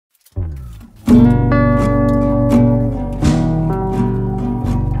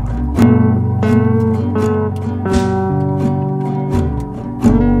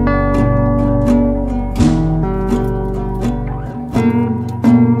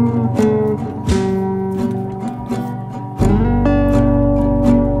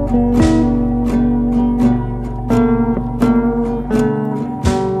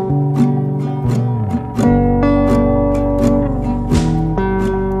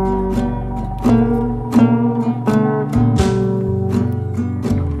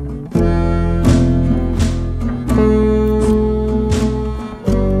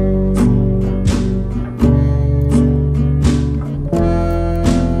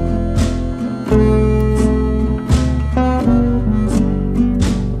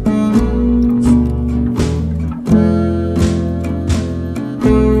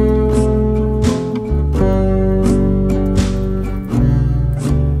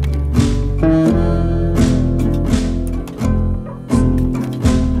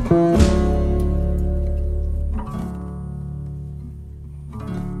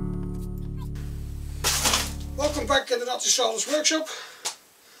Welcome back in the Just Sawdust workshop,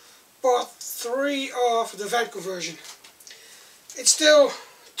 part 3 of the Iveco Conversion. It's still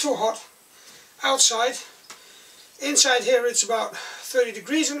too hot outside. Inside here it's about 30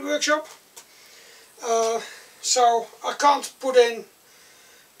 degrees in the workshop, so I can't put in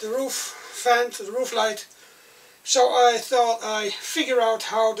the roof vent, the roof light, so I thought I'd figure out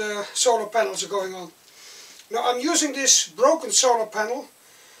how the solar panels are going on. Now I'm using this broken solar panel.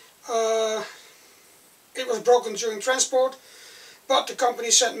 It was broken during transport, but the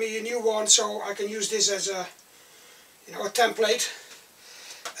company sent me a new one, so I can use this as a, a template.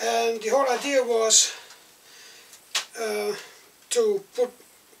 And the whole idea was to put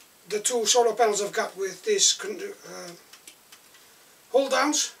the 2 solar panels I've got with this hold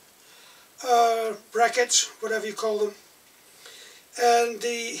downs, brackets, whatever you call them. And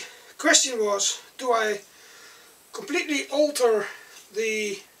the question was, do I completely alter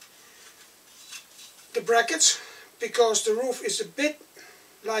the brackets, because the roof is a bit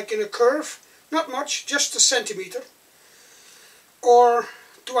like in a curve, not much, just a centimeter, or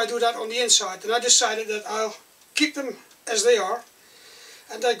do I do that on the inside? And I decided that I'll keep them as they are,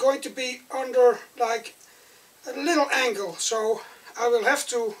 and they're going to be under like a little angle, so I will have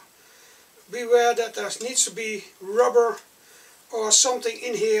to beware that there needs to be rubber or something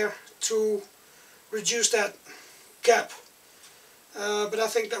in here to reduce that gap. But I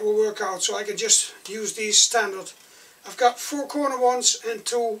think that will work out, so I can just use these standard. I've got 4 corner ones and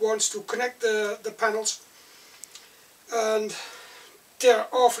 2 ones to connect the panels, and they're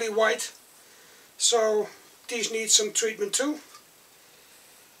awfully white, so these need some treatment too.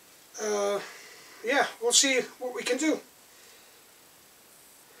 Yeah, we'll see what we can do.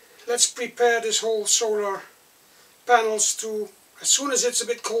 Let's prepare this whole solar panels to, as soon as it's a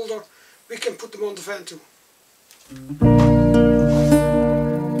bit colder, we can put them on the fan too.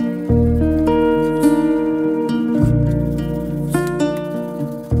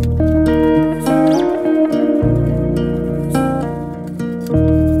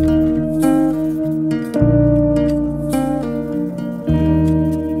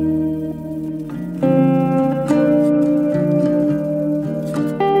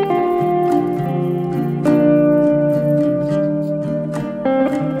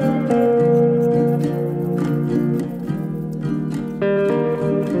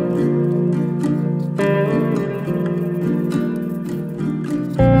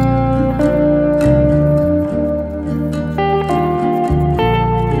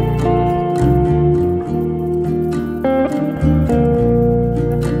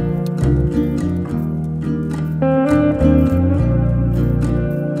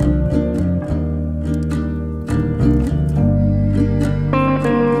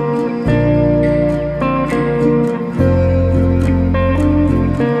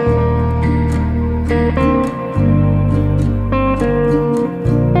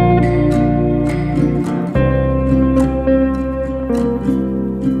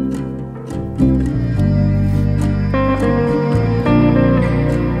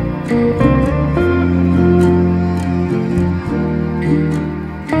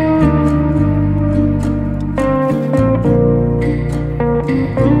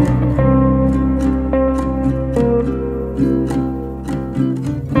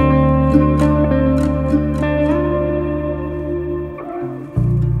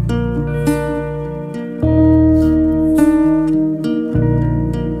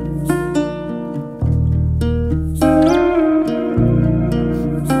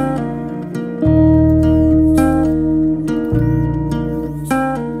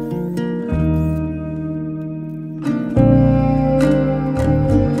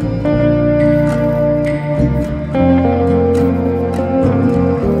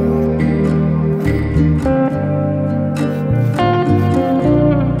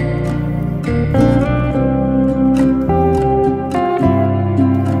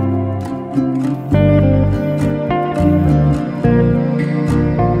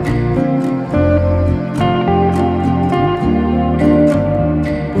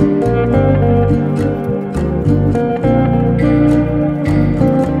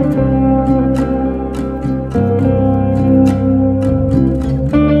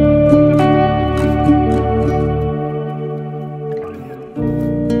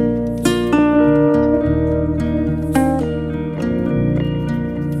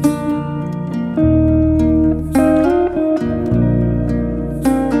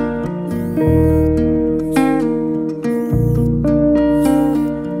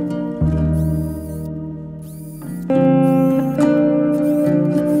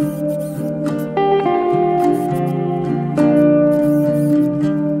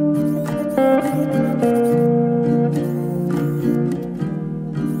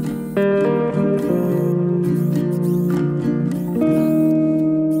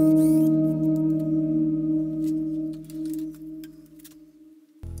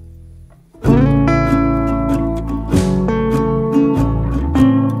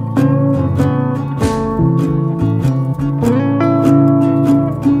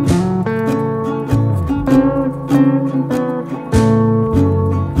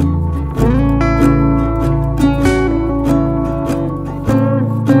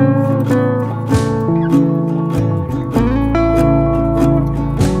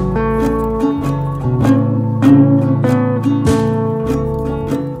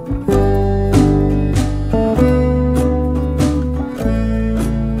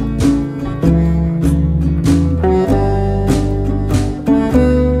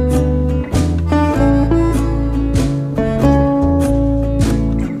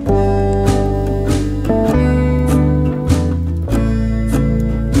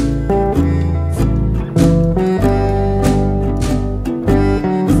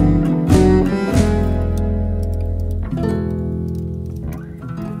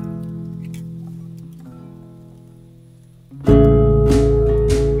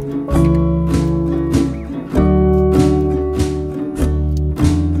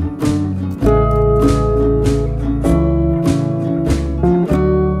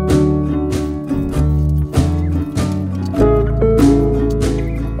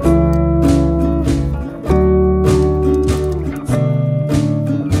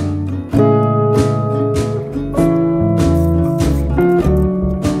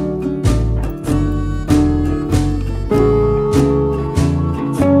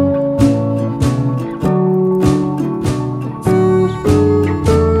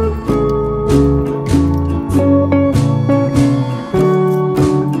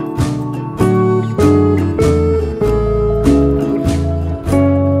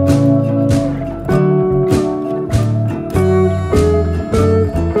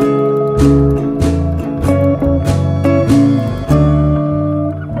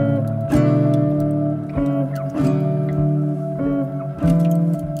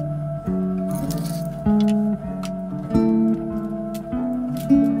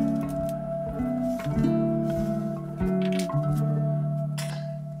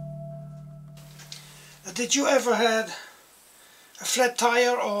 Did you ever had a flat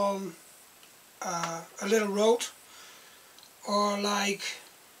tire on a little road, or like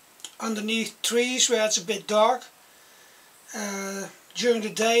underneath trees where it's a bit dark during the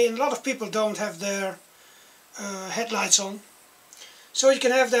day, and a lot of people don't have their headlights on, so you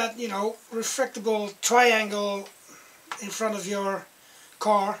can have that, you know, reflectable triangle in front of your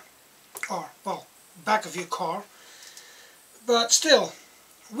car, or well, back of your car. But still,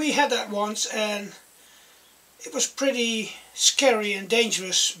 we had that once, and it was pretty scary and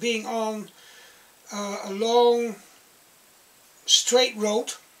dangerous being on a long straight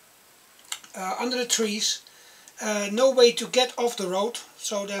road under the trees, no way to get off the road,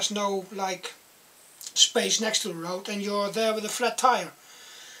 so there's no like space next to the road, and you're there with a flat tire.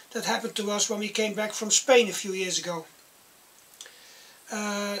 That happened to us when we came back from Spain a few years ago.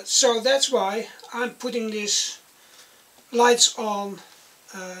 So that's why I'm putting these lights on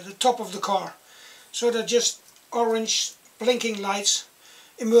the top of the car, so they're just orange blinking lights,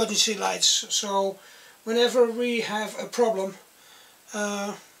 emergency lights, so whenever we have a problem,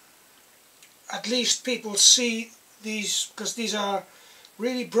 at least people see these, because these are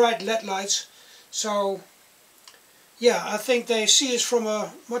really bright LED lights. So yeah, I think they see us from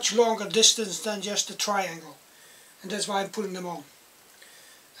a much longer distance than just a triangle, and that's why I'm putting them on.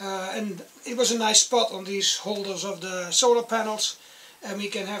 And it was a nice spot on these holders of the solar panels, and we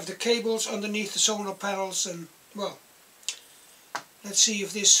can have the cables underneath the solar panels, and well, let's see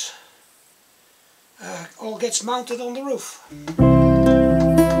if this all gets mounted on the roof.